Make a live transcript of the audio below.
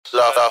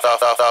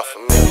off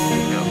of me.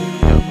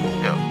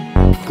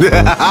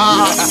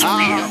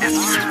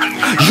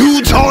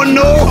 You don't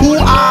know who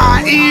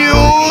I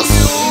is,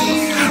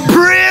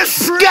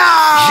 Brisco.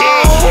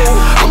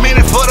 Yeah, I'm in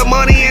it for the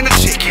money and the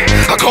chicken.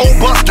 I go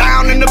bust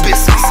down in the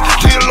business.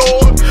 Dear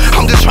Lord,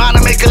 I'm just trying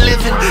to make a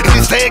living in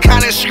these dead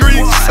kind of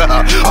streets.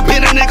 I've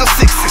been a nigga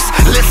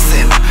 60s.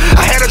 Listen,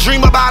 I had a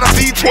dream about a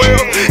V12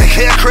 and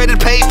care credit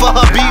paid for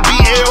her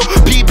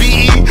BBL,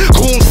 BBE,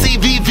 Goon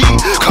CVV.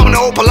 Coming to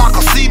open lock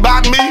a C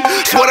by me.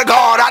 Swear to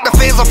God, out the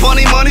feds a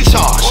funny money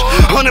charge.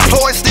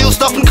 Unemployed, still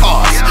stuffing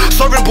cars.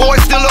 Serving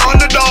boys, still an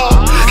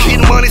underdog.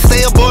 Getting money,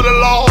 stay above the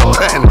law.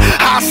 And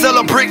I sell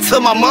a brick to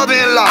my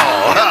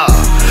mother-in-law.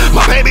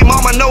 My baby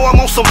mama know I'm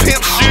on some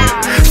pimp shit,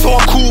 so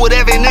I'm cool with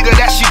every nigga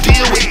that she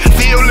deal with.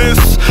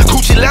 Fearless,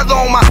 Gucci leather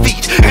on my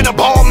feet, and a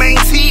ball main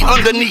tee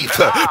underneath.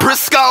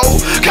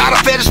 Brisco, got a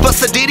fetish for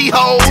Sadiddy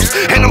hoes,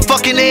 and I'm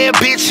fucking every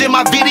bitch in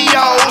my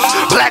videos.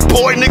 Black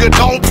boy nigga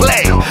don't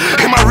play,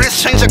 and my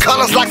wrist changing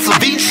colors like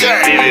ceviche.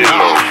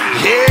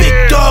 Yeah.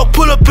 Big dog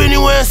pull up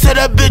anywhere and set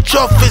that bitch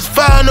off. It's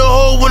fire in the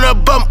hole when I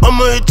bump,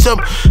 I'ma hit some.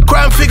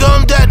 Crime figure,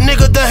 I'm that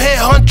nigga, the head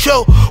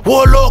honcho.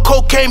 Warlord,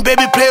 cocaine,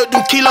 baby, play with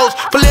them kilos.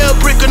 Filet a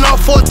brick and all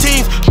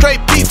 14s,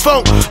 straight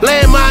P-Funk.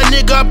 Landmine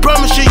nigga, I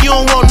promise you, you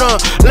don't want none.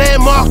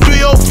 Landmark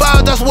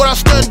 305, that's what I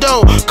stand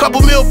on.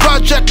 Couple mil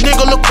project,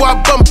 nigga, look where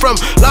I bump from.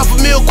 Life a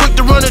meal, quick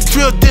to run a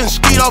drill, then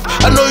speed off.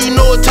 I know you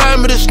know what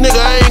time it is, nigga,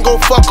 I ain't gon'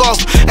 fuck off.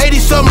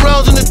 80-something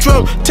rounds in the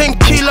drum, 10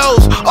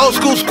 kilos. Old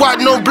school squat,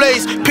 no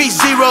blades, peace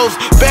zeros.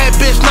 Bad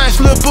bitch,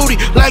 nice little booty,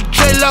 like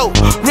J-Lo.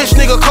 Rich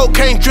nigga,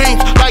 cocaine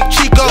dreams, like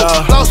Chico.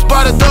 Lost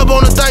by the dub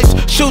on the dice,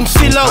 shooting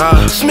CeeLo.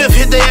 Smiff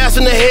hit their ass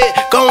in the head,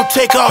 gon'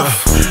 take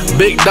off.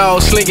 Big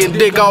dog slinging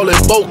dick all in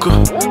Boca.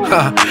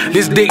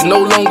 This dick no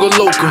longer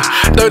local.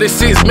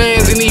 36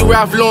 mans in these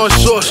Ralph Lauren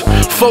shorts.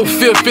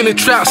 4/5 in the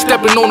trap,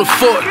 stepping on the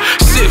fort.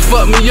 Shit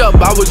fucked me up,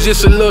 I was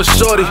just a little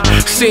shorty.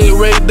 Seen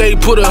Ray Day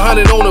put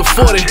 100 on a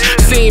 40.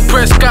 Seen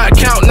Prescott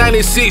count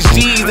 96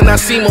 G's. And I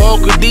seen my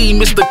Uncle D,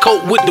 Mr.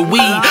 Coke with the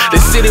weed. The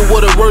city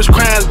where the worst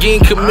crimes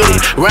getting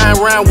committed.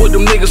 Riding around with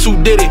them niggas who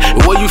did it.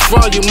 And where you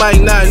from, you might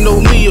not know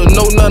me or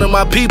know none of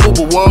my people.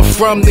 But where I'm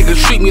from,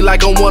 niggas treat me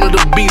like I'm one of the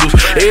Beatles.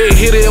 Every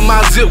hitter in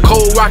my zip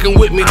code rockin'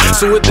 with me.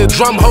 So with the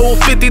drum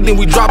hold 50, then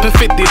we dropping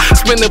 50.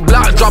 Spin the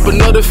block, drop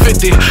another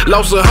 50.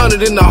 Lost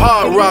 100 in the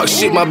hard rock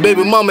shit. My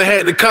baby mama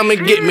had to come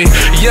and get me.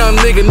 Young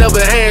nigga never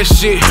had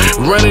shit.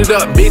 Run it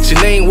up, bitch,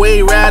 and ain't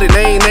way riding,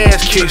 ain't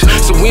ass kicks.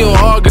 So we don't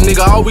argue,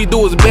 nigga, all we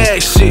do is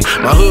bad shit.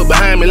 My hood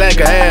behind me like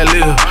a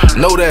ad-lib.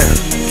 Know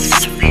that.